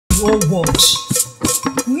whole world.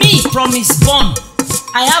 Me, Promise Born,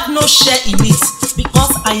 I have no share in it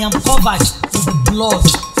because I am covered with the blood of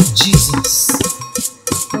Jesus.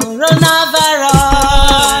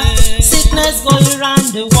 Coronavirus, sickness going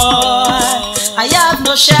around the world. I have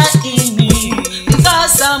no share in it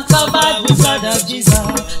because I'm covered with the blood of Jesus.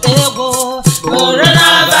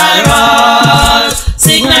 Coronavirus,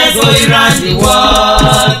 sickness going around the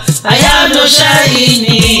world. I have no share in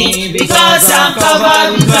it because I'm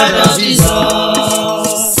covered with the blood of Jesus.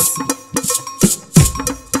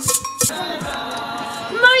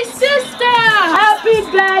 My sister! Happy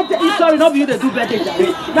birthday! Sorry, not you that do birthday.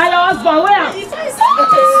 Now your husband, where?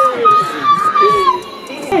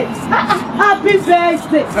 Happy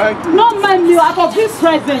birthday! Not mind me, I got this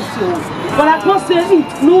present too. But I can't say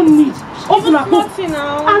it, no need. Open up. I'm not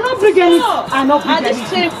bringing it. I'm not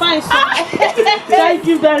bringing it. Fine. Thank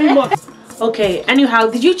you very much. Okay, anyhow,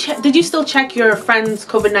 did you still check your friends'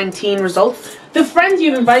 COVID-19 results? The friends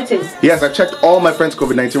you've invited? Yes, I checked all my friends'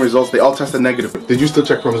 COVID-19 results. They all tested negative. Did you still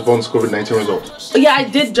check Promise Born's COVID-19 results? Yeah, I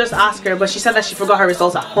did just ask her, but she said that she forgot her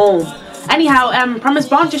results at home. Anyhow, Promise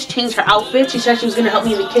Born just changed her outfit. She said she was going to help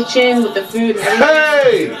me in the kitchen with the food and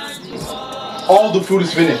everything. Hey! All the food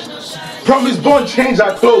is finished. Promise Born changed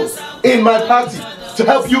her clothes in my party to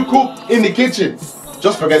help you cook in the kitchen.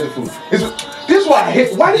 Just forget the food. This is what I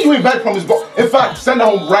hate. Why did you invite Promise Born? In fact, send her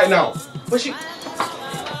home right now. But she...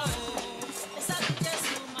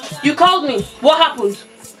 You called me. What happened?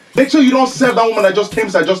 Make sure you don't serve that woman that just came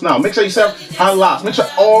inside just now. Make sure you serve her last. Make sure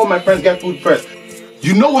all my friends get food first.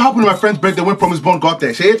 You know what happened to my friend's birthday when Promise Born got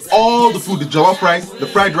there? She ate all the food, the jollof rice, the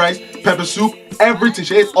fried rice, pepper soup, everything.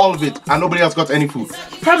 She ate all of it and nobody else got any food.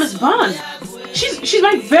 Promise Born? She's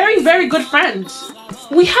my very, very good friend.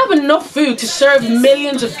 We have enough food to serve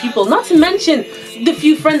millions of people, not to mention the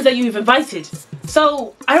few friends that you've invited.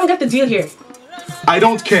 So, I don't get the deal here. I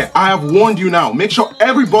don't care. I have warned you now. Make sure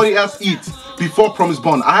everybody else eats before Promise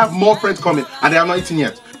Born. I have more friends coming and they have not eaten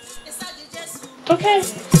yet. Okay.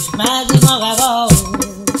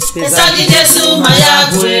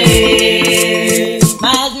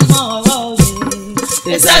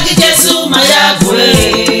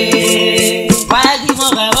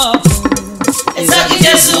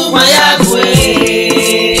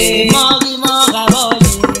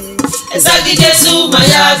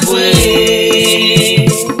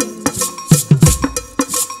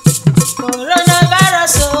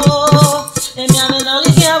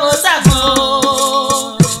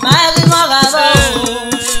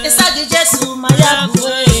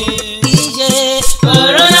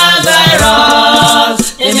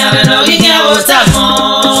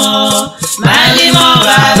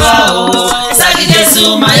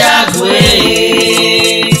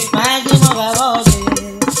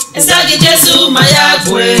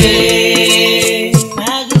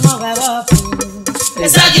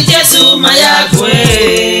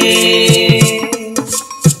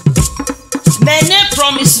 Mene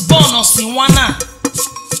Promise Born osiwana.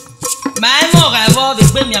 My mother ever be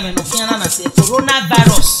me amenofiana na se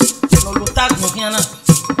coronavirus. No lutag no hiana.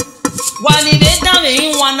 Wali be down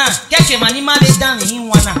in wana. Keke manima be down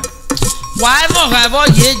in wana. Why mother ever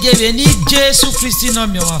ye ni Jesus Christ no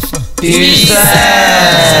mi wafa. Peace.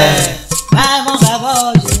 My mother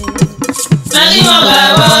ever ye.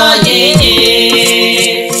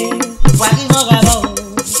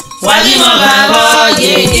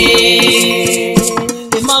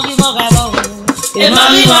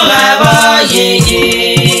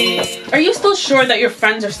 Are you still sure that your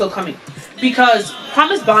friends are still coming? Because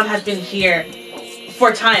Promise Born has been here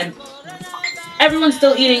for time. Everyone's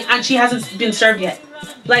still eating and she hasn't been served yet.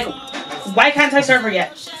 Like, why can't I serve her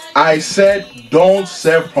yet? I said don't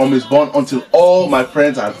serve Promise Born until all my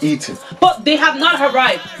friends have eaten. But they have not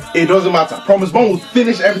arrived. It doesn't matter. Promise Born will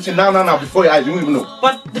finish everything now before your eyes. You don't even know.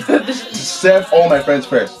 But serve all my friends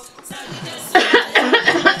first.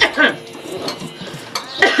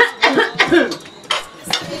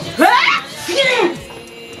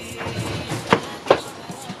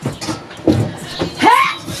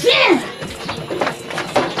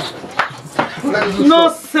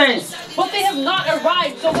 No sense. But they have not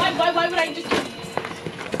arrived, so why would I just...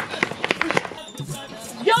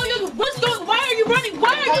 Yo, what's going... Why are you running?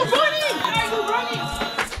 Why are you running? Why are you running?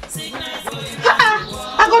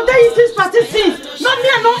 I go tell you this party since. Not me, I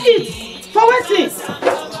don't eat. For waiting.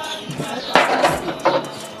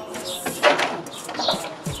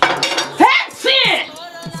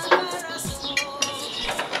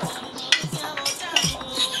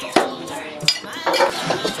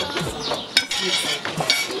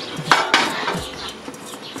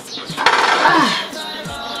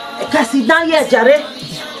 Sit down here, Jare.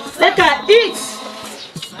 Let her eat.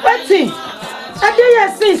 Wait see. I dey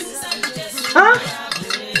here since. Huh?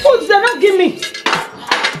 Food they not give me.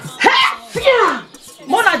 Hey, fear!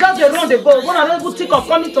 Mona just dey run the go. Mona don't even think of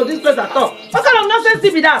coming to this place at all. What kind of nonsense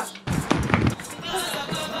be that?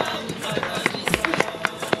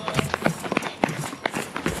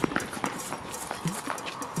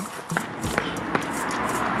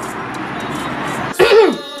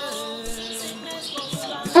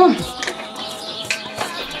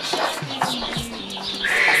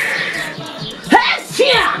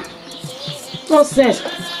 Nonsense.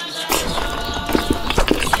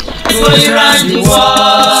 Going around the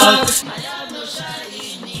world.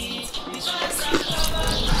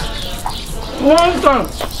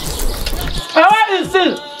 Nonsense. I want to see.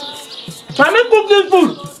 I mean cook this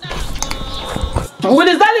food. With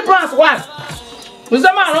the celebrants, what? With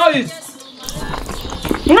the man, all this.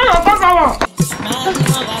 No, no, come on.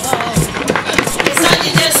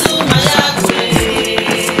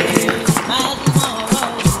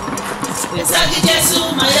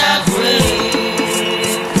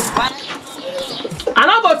 I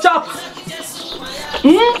don't go chop.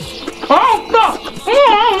 Oh, no.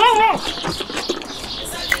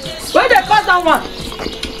 Where they cut that one?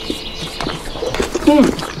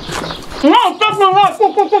 No, stop me.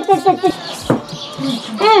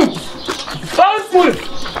 Very full.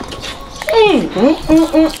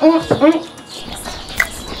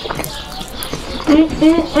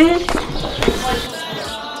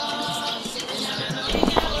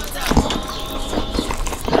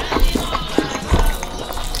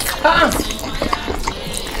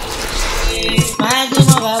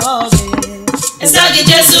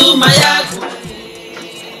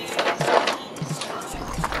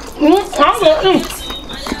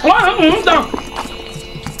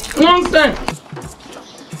 Nonsense.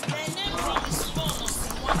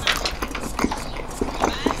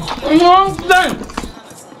 Nonsense.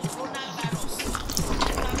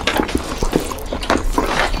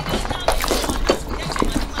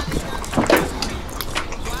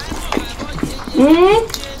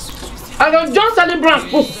 I don't just celebrate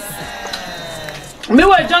cook. Me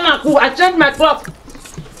with John and cook. I change my cloth.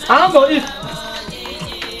 I don't go eat.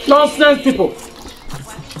 Nonsense people.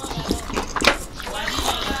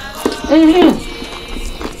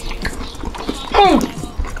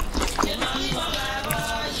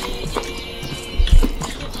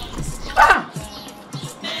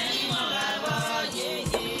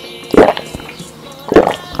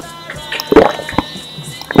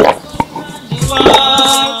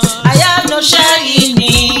 I have no share in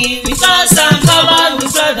me because I'm covered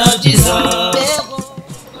with blood of Jesus.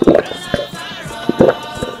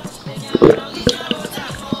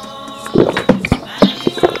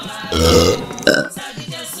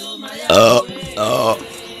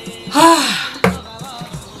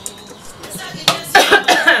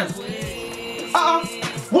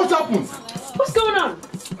 What happened? What's going on?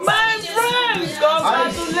 My friends,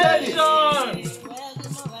 congratulations!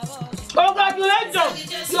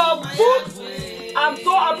 Congratulations! Your food, I'm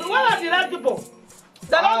so happy. Where are the right people?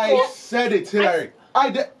 I said it, Hillary.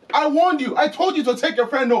 I warned you. I told you to take your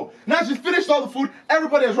friend home. Now she's finished all the food.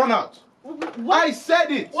 Everybody has run out. What? I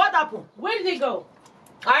said it. What happened? Where did they go?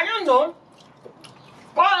 I don't know.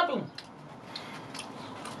 What happened?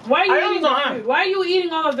 Why are you I don't eating know, their food? Why are you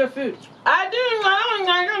eating all of their food? I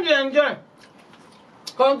didn't enjoy.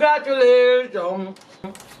 Congratulations.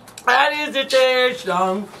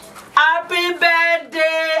 Felicitation. Happy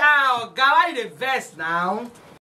birthday. Oh, God, why the best now?